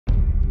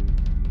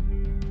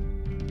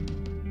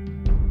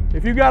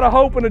If you got a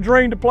hope and a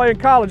dream to play in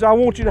college, I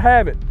want you to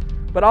have it.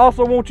 But I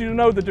also want you to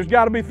know that there's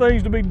got to be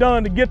things to be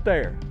done to get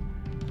there.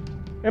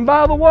 And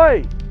by the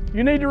way,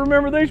 you need to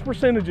remember these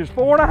percentages: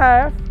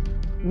 4.5%,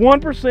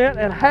 1%,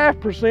 and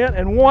 0.5%,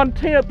 and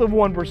 1/10 of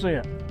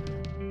 1%.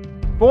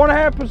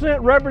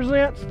 4.5%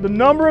 represents the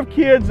number of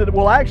kids that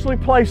will actually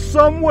play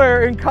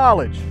somewhere in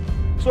college.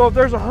 So if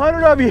there's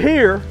 100 of you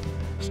here,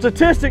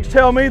 statistics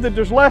tell me that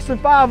there's less than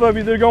 5 of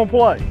you that are going to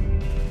play.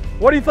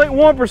 What do you think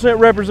 1%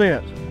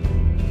 represents?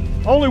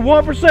 Only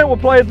 1% will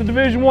play at the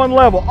Division I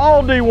level,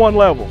 all D1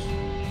 levels.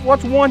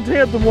 What's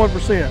 1/10 of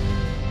 1%?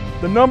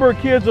 The number of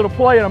kids that will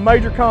play in a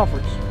major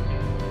conference.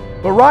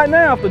 But right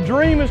now, if the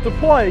dream is to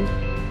play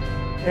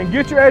and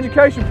get your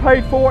education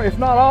paid for, if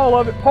not all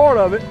of it, part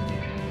of it,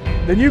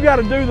 then you got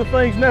to do the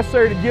things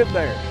necessary to get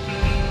there.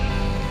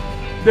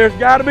 There's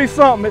got to be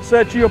something that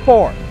sets you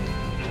apart.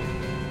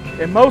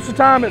 And most of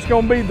the time, it's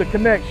going to be the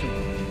connection.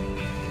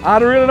 I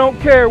really don't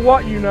care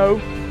what you know,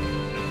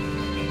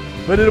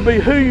 but it'll be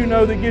who you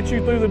know that gets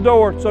you through the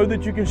door so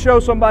that you can show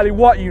somebody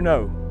what you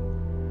know.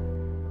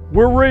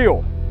 We're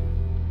real.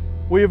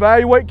 We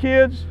evaluate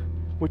kids.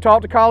 We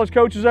talk to college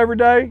coaches every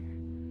day.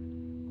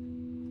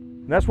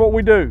 And that's what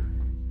we do.